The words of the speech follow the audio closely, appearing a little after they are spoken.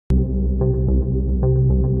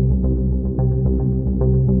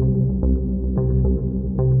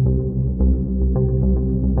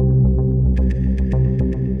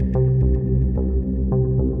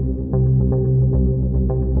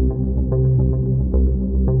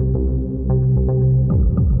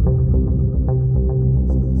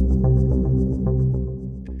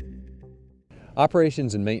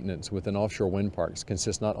Operations and maintenance within offshore wind parks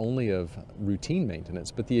consists not only of routine maintenance,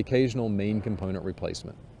 but the occasional main component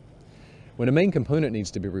replacement. When a main component needs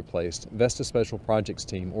to be replaced, Vestas Special Projects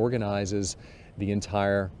team organizes the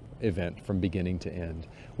entire event from beginning to end.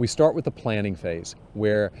 We start with the planning phase,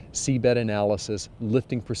 where seabed analysis,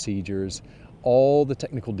 lifting procedures, all the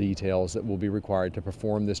technical details that will be required to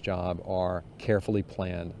perform this job are carefully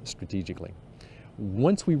planned strategically.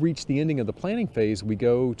 Once we reach the ending of the planning phase, we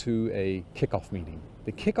go to a kickoff meeting.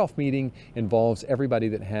 The kickoff meeting involves everybody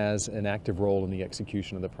that has an active role in the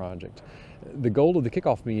execution of the project. The goal of the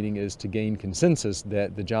kickoff meeting is to gain consensus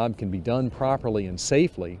that the job can be done properly and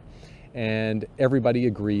safely, and everybody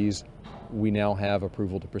agrees we now have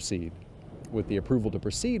approval to proceed. With the approval to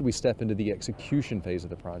proceed, we step into the execution phase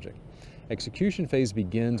of the project. Execution phase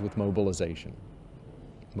begins with mobilization.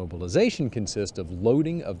 Mobilization consists of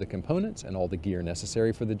loading of the components and all the gear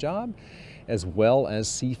necessary for the job, as well as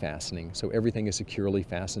sea fastening, so everything is securely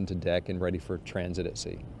fastened to deck and ready for transit at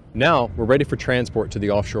sea. Now we're ready for transport to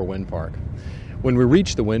the offshore wind park. When we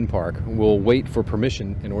reach the wind park, we'll wait for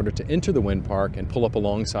permission in order to enter the wind park and pull up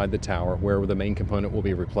alongside the tower where the main component will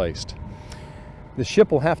be replaced. The ship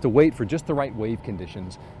will have to wait for just the right wave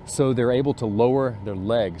conditions so they're able to lower their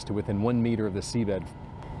legs to within 1 meter of the seabed.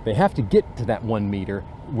 They have to get to that 1 meter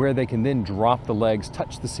where they can then drop the legs,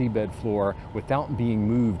 touch the seabed floor without being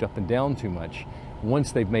moved up and down too much.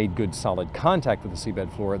 Once they've made good solid contact with the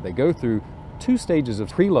seabed floor, they go through 2 stages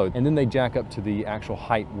of preload, and then they jack up to the actual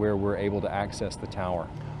height where we're able to access the tower.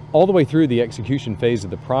 All the way through the execution phase of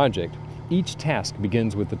the project, each task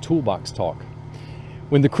begins with the toolbox talk.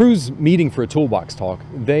 When the crew's meeting for a toolbox talk,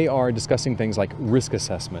 they are discussing things like risk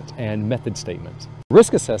assessment and method statements.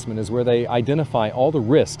 Risk assessment is where they identify all the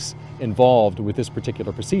risks involved with this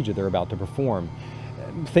particular procedure they're about to perform.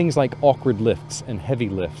 Things like awkward lifts and heavy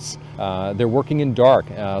lifts. They're working in dark,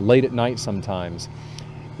 late at night sometimes.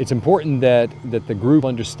 It's important that the group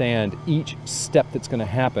understand each step that's going to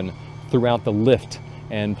happen throughout the lift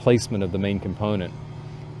and placement of the main component.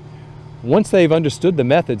 Once they've understood the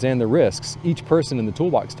methods and the risks, each person in the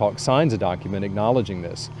toolbox talk signs a document acknowledging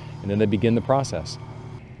this, and then they begin the process.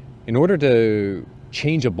 In order to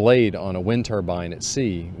change a blade on a wind turbine at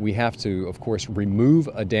sea, we have to, of course, remove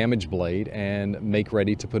a damaged blade and make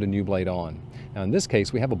ready to put a new blade on. Now, in this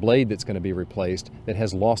case, we have a blade that's going to be replaced that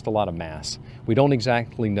has lost a lot of mass. We don't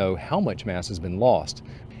exactly know how much mass has been lost.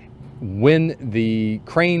 When the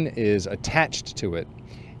crane is attached to it,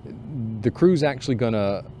 the crew's actually going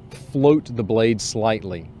to float the blade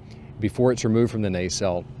slightly before it's removed from the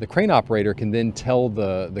nacelle. The crane operator can then tell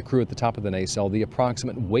the crew at the top of the nacelle the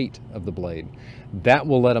approximate weight of the blade. That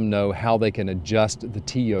will let them know how they can adjust the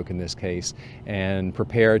T-yoke in this case and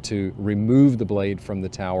prepare to remove the blade from the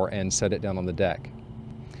tower and set it down on the deck.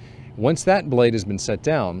 Once that blade has been set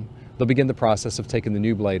down, they'll begin the process of taking the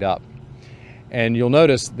new blade up. And you'll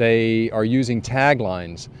notice they are using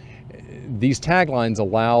taglines. These taglines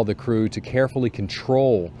allow the crew to carefully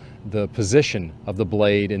control the position of the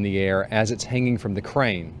blade in the air as it's hanging from the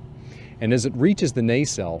crane. And as it reaches the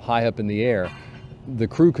nacelle high up in the air, the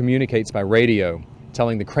crew communicates by radio,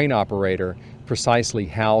 telling the crane operator precisely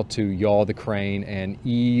how to yaw the crane and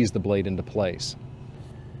ease the blade into place.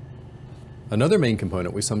 Another main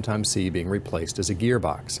component we sometimes see being replaced is a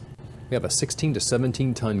gearbox. We have a 16 to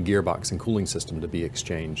 17 ton gearbox and cooling system to be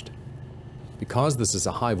exchanged. Because this is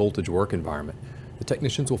a high voltage work environment, the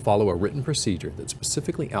technicians will follow a written procedure that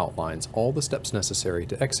specifically outlines all the steps necessary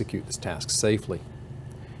to execute this task safely.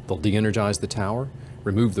 They'll de-energize the tower,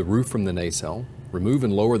 remove the roof from the nacelle, remove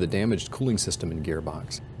and lower the damaged cooling system and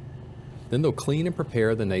gearbox. Then they'll clean and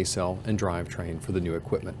prepare the nacelle and drivetrain for the new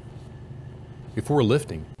equipment. Before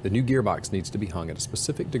lifting, the new gearbox needs to be hung at a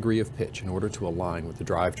specific degree of pitch in order to align with the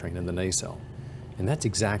drivetrain and the nacelle. And that's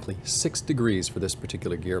exactly 6 degrees for this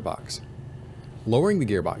particular gearbox. Lowering the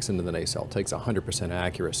gearbox into the nacelle takes 100%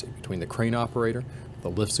 accuracy between the crane operator, the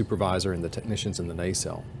lift supervisor, and the technicians in the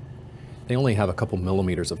nacelle. They only have a couple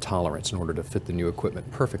millimeters of tolerance in order to fit the new equipment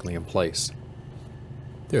perfectly in place.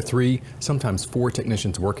 There are 3, sometimes 4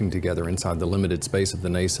 technicians working together inside the limited space of the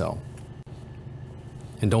nacelle.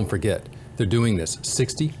 And don't forget, they're doing this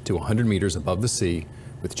 60 to 100 meters above the sea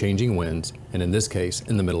with changing winds, and in this case,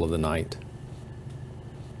 in the middle of the night.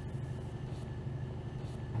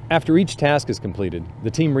 After each task is completed,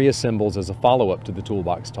 the team reassembles as a follow-up to the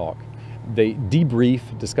toolbox talk. They debrief,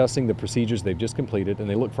 discussing the procedures they've just completed, and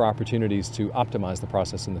they look for opportunities to optimize the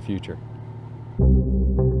process in the future.